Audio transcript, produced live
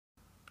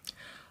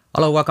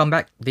Hello, welcome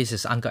back. This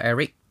is Uncle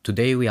Eric.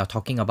 Today we are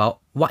talking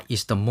about what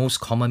is the most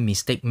common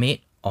mistake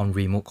made on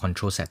remote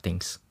control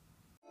settings.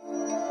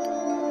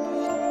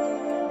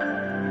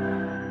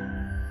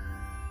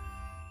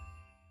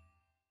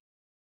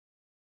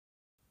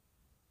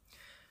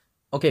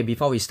 Okay,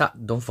 before we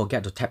start, don't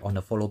forget to tap on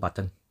the follow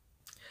button.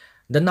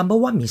 The number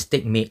one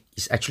mistake made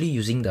is actually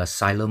using the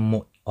silent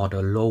mode or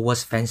the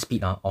lowest fan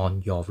speed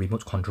on your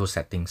remote control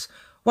settings.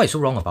 What is so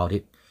wrong about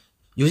it?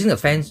 Using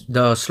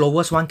the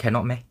slowest one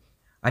cannot meh?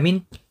 I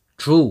mean,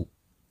 true,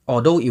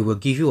 although it will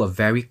give you a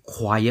very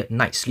quiet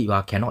night sleep,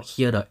 cannot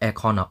hear the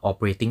aircon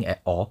operating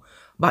at all,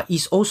 but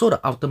it's also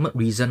the ultimate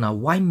reason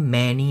why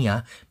many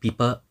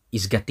people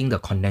is getting the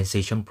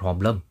condensation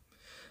problem.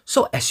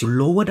 So as you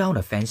lower down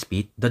the fan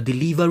speed, the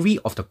delivery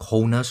of the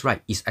coldness,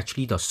 right, is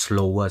actually the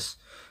slowest.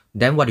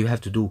 Then what do you have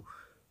to do?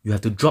 You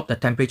have to drop the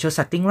temperature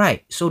setting,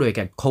 right, so that you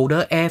get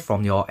colder air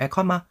from your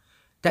aircon.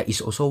 That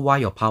is also why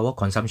your power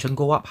consumption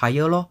go up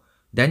higher lor.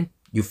 Then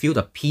you feel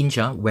the pinch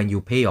when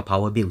you pay your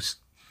power bills.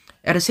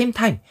 At the same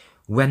time,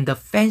 when the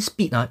fan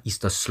speed is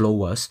the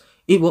slowest,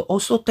 it will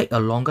also take a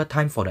longer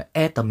time for the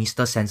air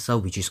thermistor sensor,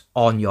 which is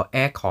on your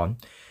aircon,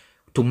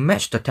 to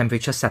match the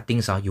temperature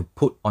settings you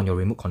put on your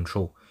remote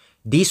control.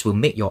 This will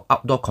make your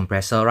outdoor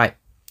compressor, right,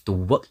 to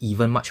work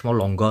even much more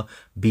longer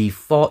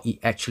before it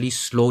actually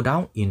slow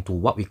down into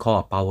what we call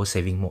a power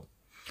saving mode.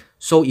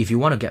 So if you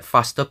want to get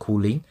faster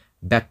cooling,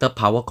 better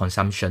power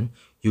consumption,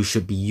 you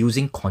should be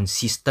using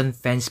consistent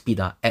fan speed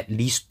at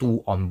least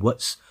 2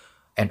 onwards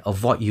and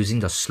avoid using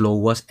the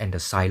slowest and the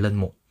silent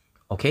mode.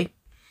 Okay?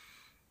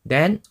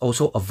 Then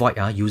also avoid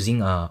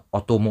using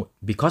auto mode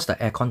because the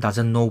aircon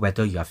doesn't know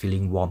whether you are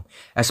feeling warm.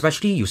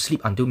 Especially you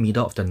sleep until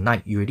middle of the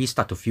night, you already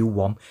start to feel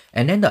warm,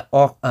 and then the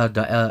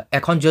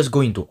aircon just go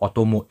into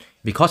auto mode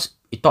because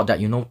it thought that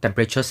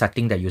temperature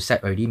setting that you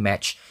set already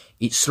match.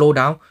 It slow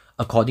down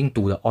according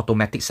to the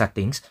automatic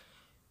settings,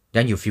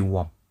 then you feel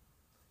warm.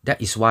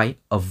 That is why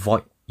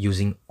avoid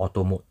using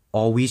auto mode.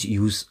 Always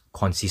use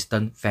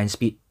consistent fan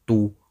speed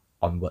 2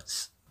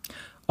 onwards.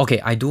 Okay,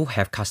 I do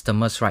have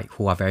customers, right,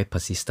 who are very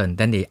persistent.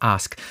 Then they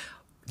ask,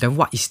 then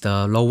what is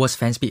the lowest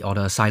fan speed or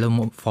the silent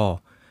mode for?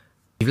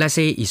 If let's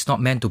say it's not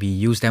meant to be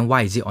used, then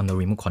why is it on the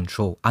remote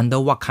control? Under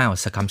what kind of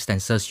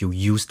circumstances you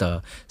use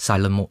the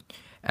silent mode?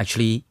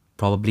 Actually,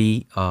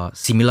 probably a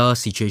similar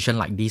situation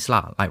like this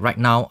lah. Like right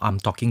now, I'm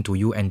talking to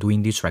you and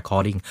doing this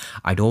recording.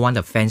 I don't want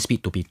the fan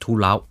speed to be too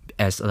loud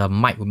as the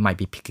mic might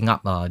be picking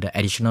up the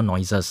additional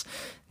noises.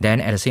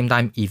 Then at the same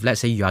time, if let's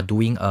say you are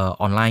doing an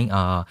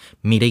online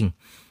meeting,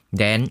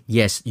 then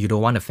yes, you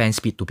don't want the fan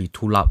speed to be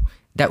too loud.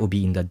 That will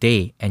be in the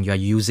day and you are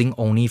using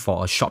only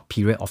for a short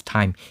period of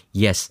time.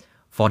 Yes,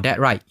 for that,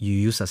 right, you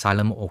use a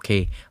silent mode,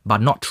 okay,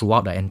 but not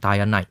throughout the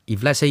entire night.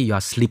 If let's say you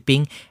are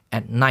sleeping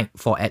at night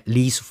for at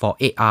least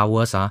 8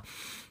 hours,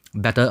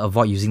 better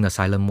avoid using the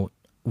silent mode.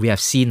 We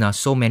have seen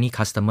so many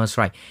customers,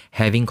 right,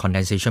 having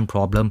condensation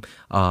problem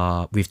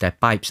with their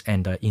pipes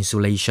and the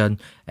insulation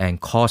and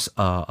cost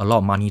a lot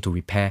of money to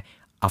repair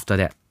after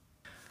that.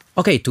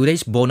 Okay,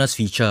 today's bonus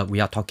feature, we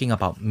are talking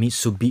about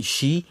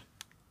Mitsubishi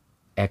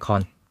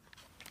aircon.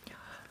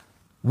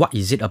 What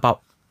is it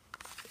about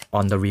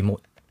on the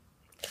remote?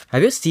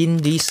 Have you seen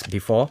this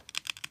before?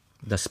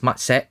 The smart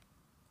set.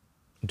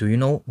 Do you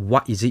know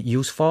what is it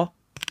used for?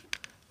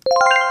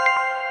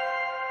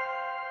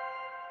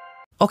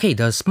 Okay,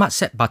 the smart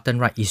set button,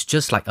 right, is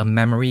just like a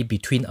memory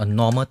between a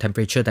normal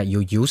temperature that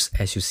you use,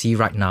 as you see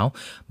right now.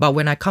 But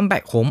when I come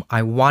back home,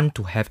 I want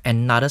to have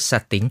another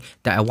setting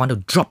that I want to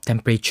drop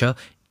temperature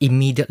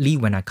immediately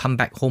when I come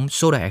back home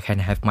so that I can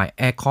have my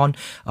aircon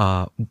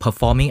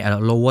performing at a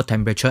lower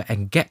temperature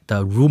and get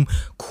the room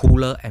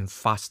cooler and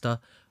faster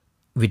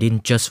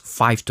within just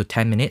 5 to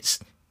 10 minutes.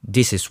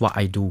 This is what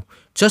I do.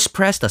 Just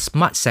press the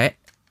smart set.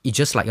 It's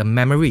just like a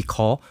memory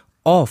recall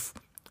of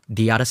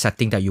the other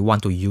setting that you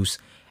want to use.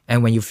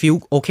 And when you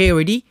feel okay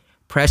already,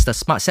 press the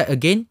smart set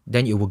again,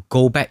 then it will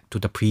go back to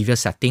the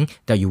previous setting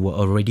that you were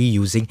already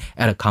using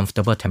at a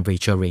comfortable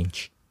temperature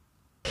range.